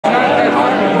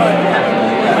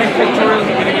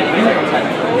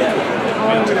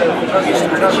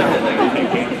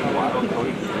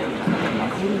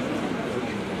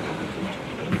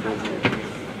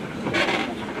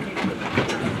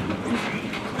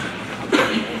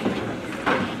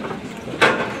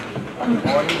Good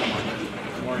morning.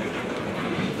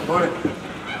 Good morning.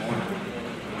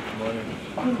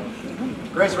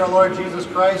 Grace of our Lord Jesus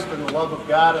Christ and the love of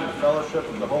God and the fellowship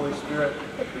of the Holy Spirit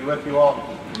be with you all.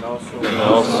 And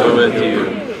also with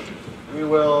you. We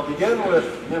will begin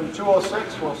with hymn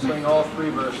 206. We'll sing all 3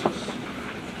 verses.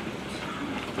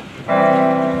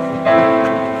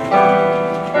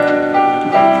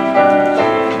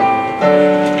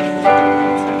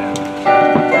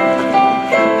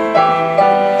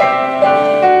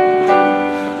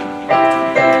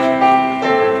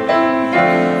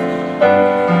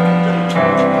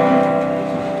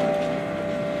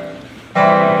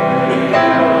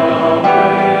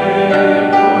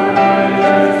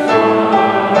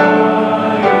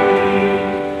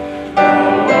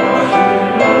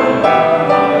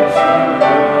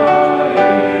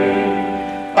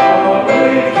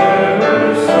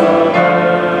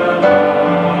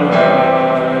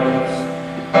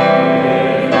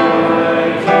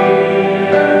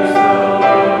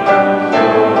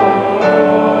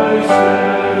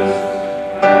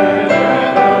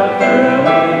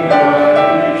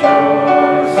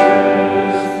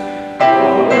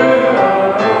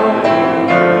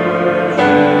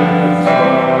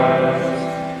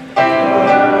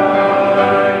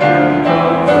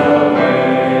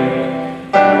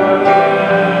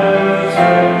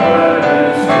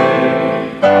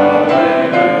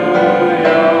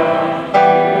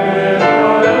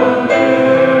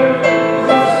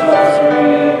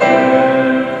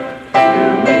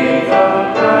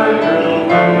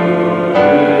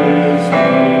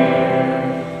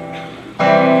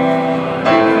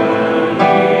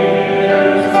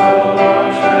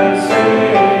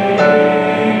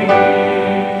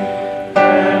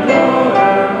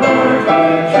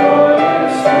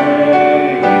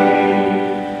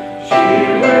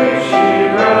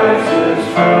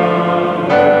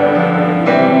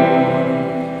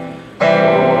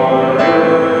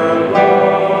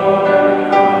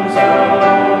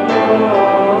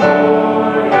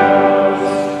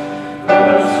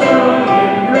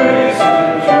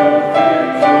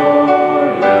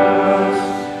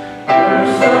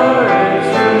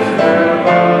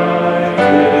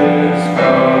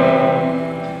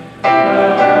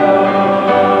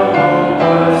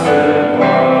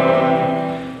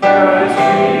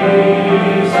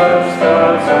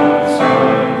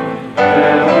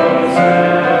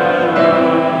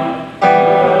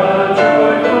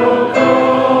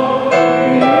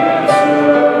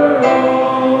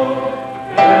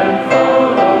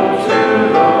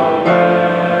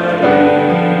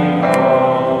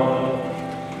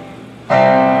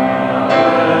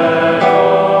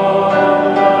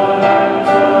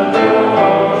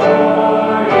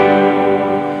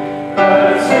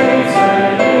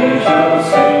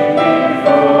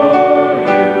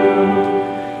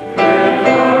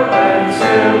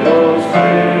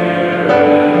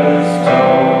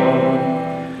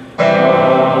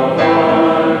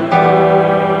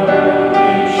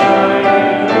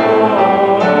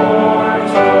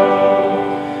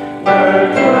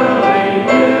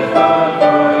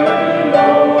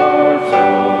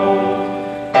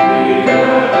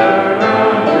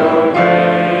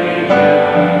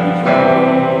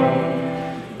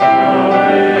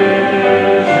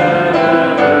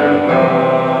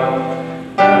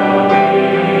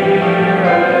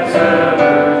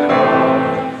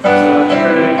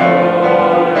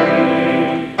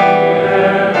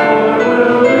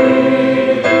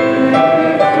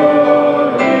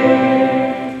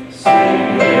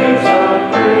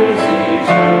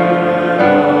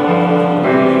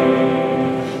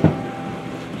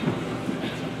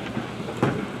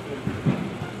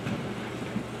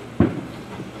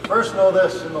 First know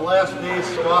this, in the last days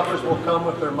scoffers will come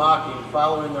with their mocking,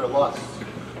 following their lusts.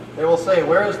 They will say,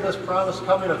 where is this promise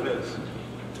coming of his?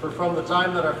 For from the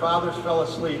time that our fathers fell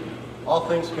asleep, all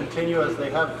things continue as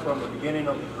they have from the beginning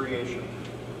of the creation.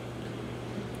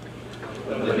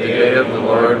 The day of the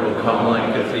Lord will come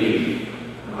like a thief.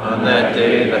 On that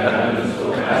day the heavens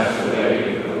will pass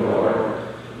away with a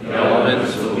roar. The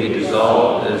elements will be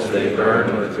dissolved as they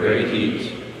burn with great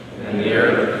heat, and the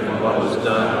earth and what was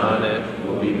done on it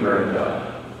will be burned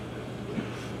up.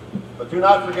 But do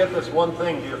not forget this one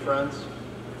thing, dear friends.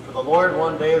 For the Lord,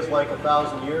 one day is like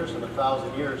 1,000 years, and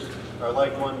 1,000 years are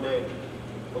like one day.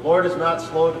 The Lord is not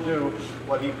slow to do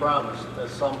what he promised, as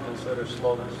some consider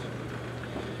slowness.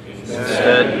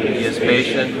 Instead, he is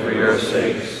patient for your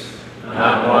sakes,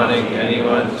 not wanting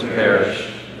anyone to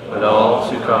perish, but all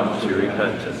to come to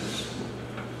repentance.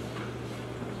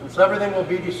 Since everything will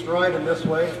be destroyed in this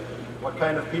way, what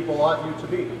kind of people ought you to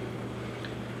be?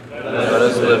 Let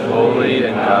us live holy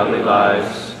and godly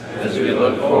lives, as we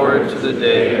look forward to the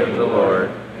day of the Lord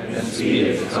and speed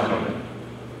its coming.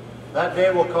 That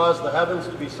day will cause the heavens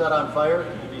to be set on fire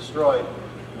and destroyed,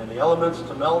 and the elements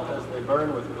to melt as they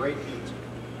burn with great heat.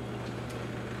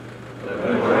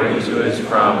 According to his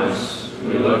promise,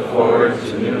 we look forward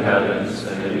to new heavens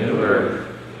and a new earth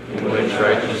in which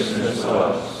righteousness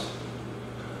dwells.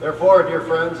 Therefore, dear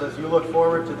friends, as you look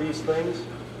forward to these things,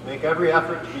 make every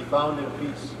effort to be found in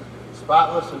peace,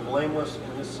 spotless and blameless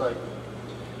in his sight.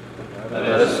 Let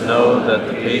us know that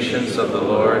the patience of the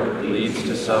Lord leads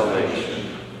to salvation.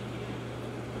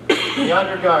 Be on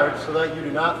your guard so that you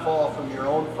do not fall from your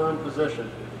own firm position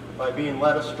by being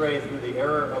led astray through the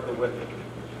error of the wicked.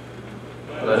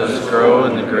 Let us grow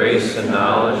in the grace and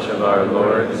knowledge of our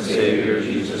Lord and Savior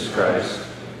Jesus Christ.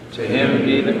 To him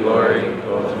be the glory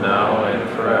both now and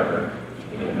forever.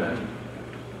 Amen.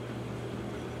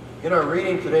 In our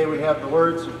reading today, we have the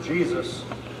words of Jesus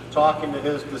talking to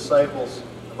his disciples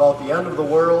about the end of the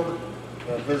world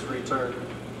and his return.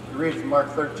 We read from Mark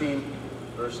 13,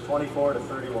 verse 24 to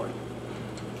 31.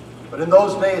 But in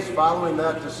those days following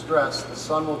that distress, the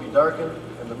sun will be darkened,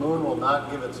 and the moon will not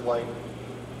give its light.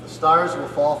 The stars will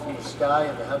fall from the sky,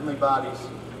 and the heavenly bodies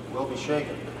will be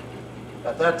shaken.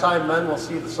 At that time men will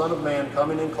see the Son of Man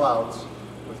coming in clouds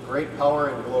with great power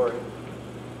and glory.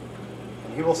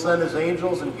 And he will send his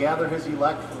angels and gather his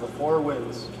elect from the four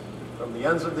winds, from the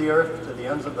ends of the earth to the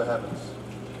ends of the heavens.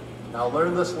 Now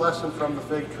learn this lesson from the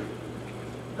fig tree.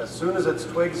 As soon as its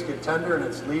twigs get tender and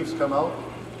its leaves come out,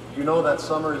 you know that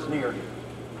summer is near.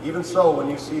 Even so, when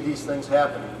you see these things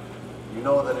happening, you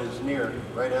know that it is near,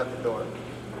 right at the door.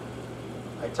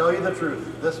 I tell you the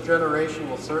truth, this generation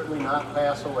will certainly not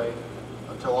pass away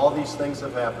until all these things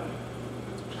have happened.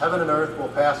 Heaven and earth will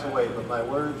pass away, but my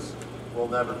words will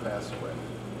never pass away.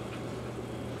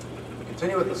 We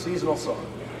continue with the seasonal song.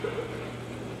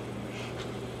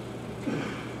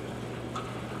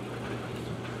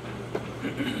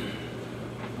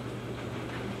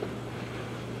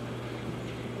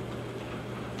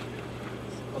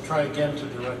 I'll try again to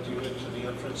direct you into the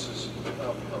entrances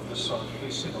of this song.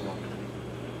 Please sing along.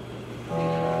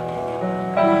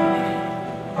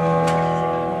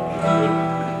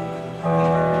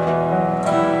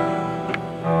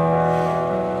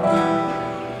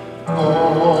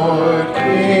 Lord,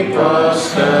 keep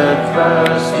us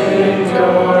steadfast in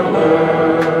your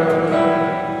word.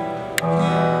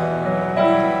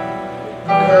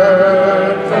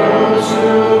 Curb those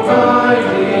who by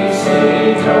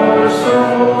deceit your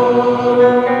soul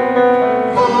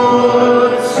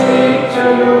would seek to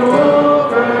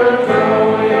overthrow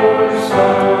your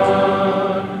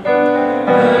Son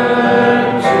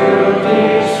and to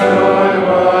destroy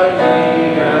what he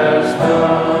has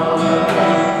done.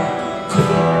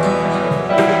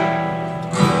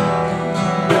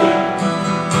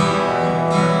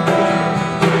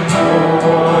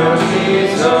 Lord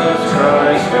Jesus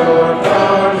Christ, your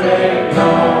power make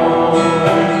known.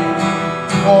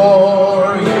 For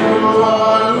you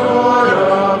are Lord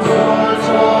of lords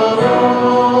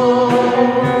alone.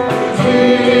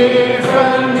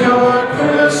 Defend your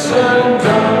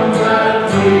Christendom that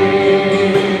we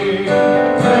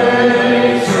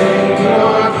may sing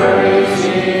your praise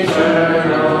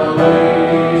eternally.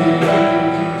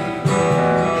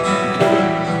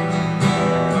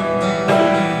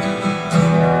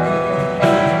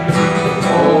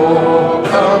 O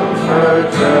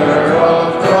Comforter of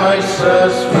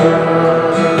Christ's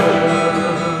word,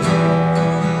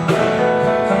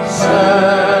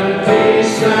 send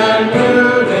peace and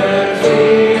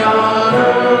unity on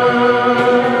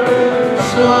earth.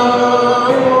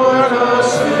 Support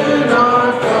us in our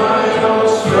final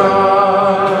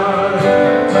strife,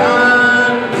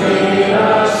 and lead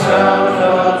us out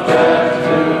of death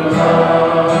to life.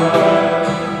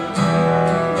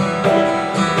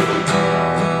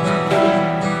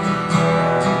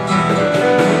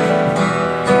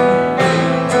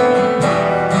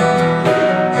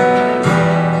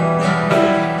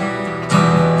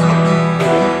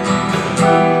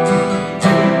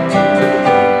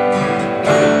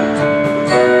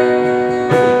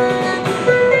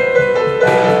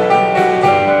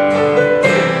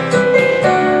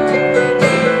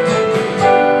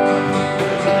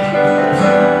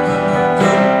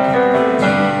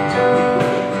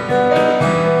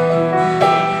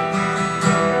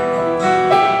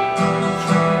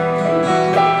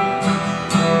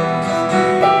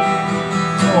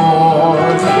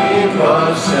 Lord, keep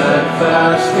us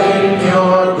steadfast in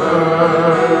your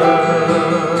word.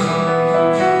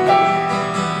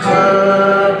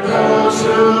 Curb those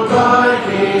who by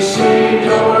deceit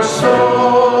or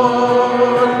sword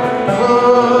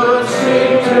would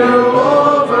seek to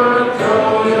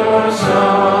overthrow your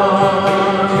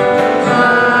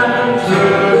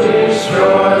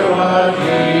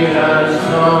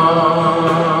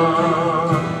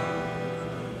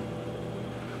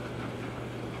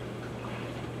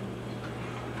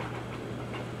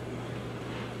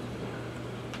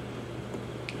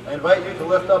I invite you to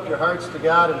lift up your hearts to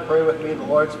God and pray with me the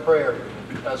Lord's Prayer,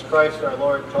 as Christ our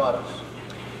Lord taught us.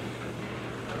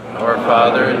 Our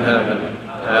Father in heaven,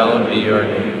 hallowed be your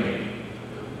name.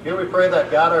 Here we pray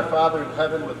that God our Father in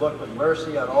heaven would look with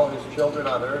mercy on all his children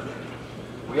on earth.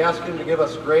 We ask him to give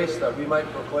us grace that we might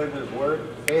proclaim his word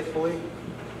faithfully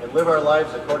and live our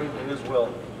lives according to his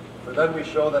will, for then we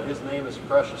show that his name is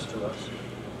precious to us.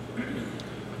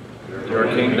 Your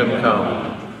kingdom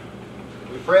come.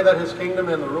 We pray that his kingdom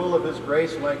and the rule of his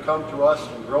grace might come to us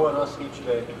and grow in us each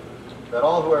day, that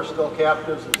all who are still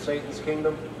captives in Satan's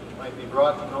kingdom might be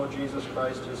brought to know Jesus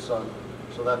Christ, his Son,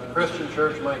 so that the Christian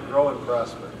church might grow and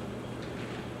prosper.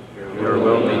 Your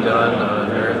will be done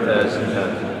on earth as in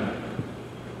heaven.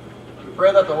 We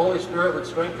pray that the Holy Spirit would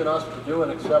strengthen us to do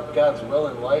and accept God's will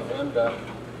in life and death,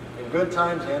 in good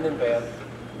times and in bad,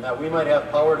 and that we might have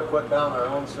power to put down our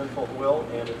own sinful will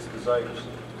and its desires.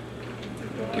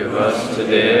 Give us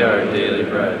today our daily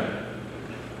bread.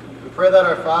 We pray that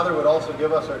our Father would also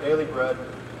give us our daily bread,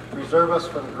 preserve us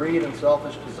from greed and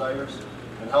selfish desires,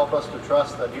 and help us to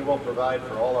trust that he will provide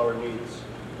for all our needs.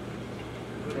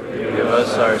 Forgive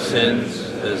us our sins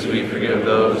as we forgive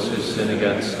those who sin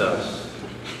against us.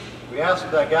 We ask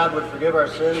that God would forgive our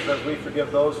sins as we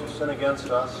forgive those who sin against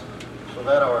us, so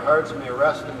that our hearts may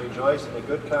rest and rejoice in a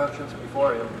good conscience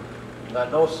before him, and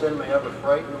that no sin may ever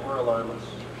frighten or alarm us.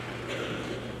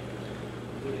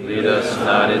 Lead us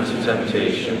not into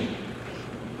temptation.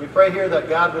 We pray here that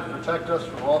God would protect us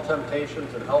from all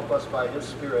temptations and help us by his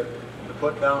Spirit to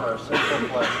put down our sinful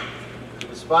flesh, to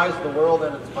despise the world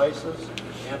and its vices,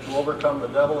 and to overcome the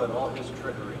devil and all his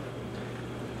trickery.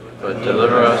 But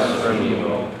deliver us from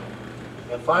evil.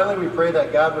 And finally, we pray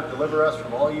that God would deliver us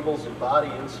from all evils of body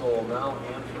and soul, now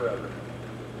and forever.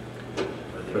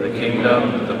 For the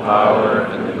kingdom, the power,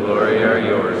 and the glory are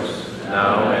yours,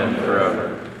 now and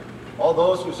forever. All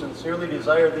those who sincerely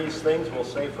desire these things will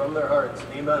say from their hearts,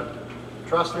 Amen,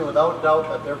 trusting without doubt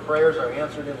that their prayers are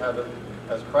answered in heaven,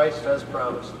 as Christ has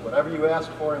promised. Whatever you ask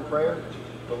for in prayer,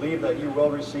 believe that you will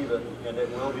receive it, and it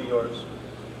will be yours.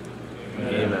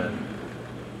 Amen.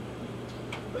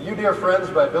 But you, dear friends,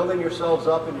 by building yourselves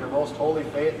up in your most holy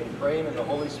faith and praying in the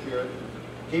Holy Spirit,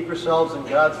 keep yourselves in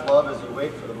God's love as you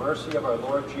wait for the mercy of our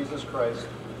Lord Jesus Christ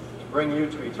to bring you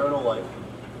to eternal life.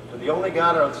 To the only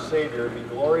God, our Savior, be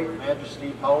glory,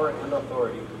 majesty, power, and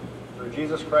authority, through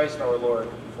Jesus Christ our Lord,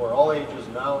 for all ages,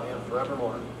 now and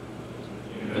forevermore.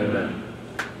 Amen.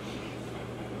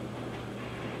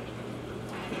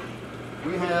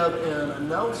 We have an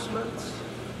announcement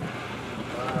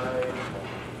by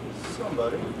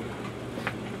somebody.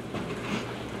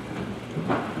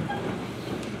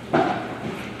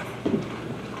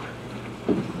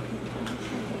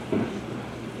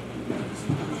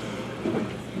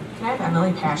 Can I have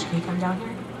Emily Paschke come down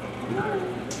here?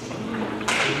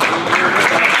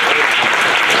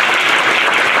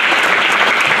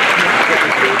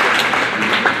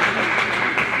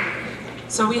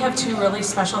 So we have two really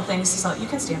special things to celebrate. You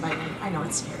can stand by me. I know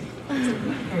it's scary.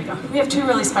 There you go. We have two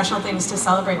really special things to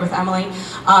celebrate with Emily.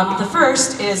 The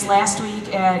first is last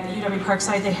week at UW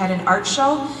Parkside they had an art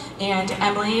show, and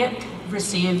Emily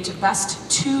received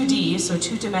Best 2D, so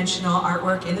two-dimensional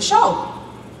artwork in the show.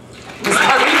 This is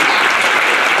our recap.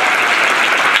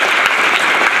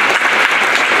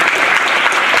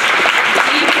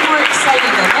 Even more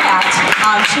exciting than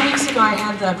that, 2 weeks ago I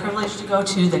had the privilege to go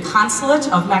to the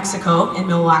Consulate of Mexico in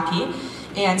Milwaukee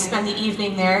and spend the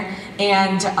evening there,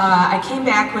 and I came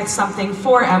back with something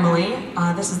for Emily.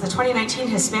 This is the 2019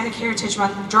 Hispanic Heritage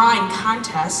Month Drawing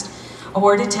Contest,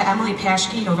 awarded to Emily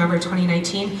Paschke, November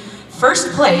 2019.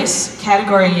 First place,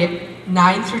 category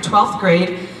 9th through 12th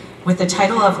grade, with the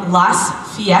title of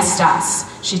Las Fiestas.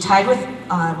 She tied with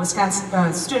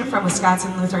a student from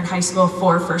Wisconsin Lutheran High School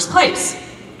for first place.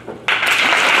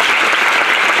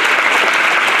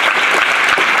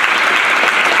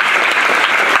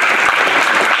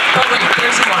 But wait,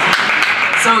 there's more.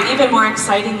 So even more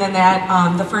exciting than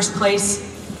that, the first place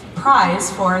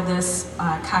prize for this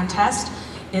contest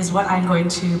is what I'm going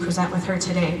to present with her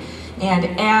today. And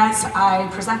as I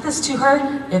present this to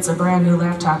her, it's a brand new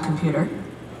laptop computer.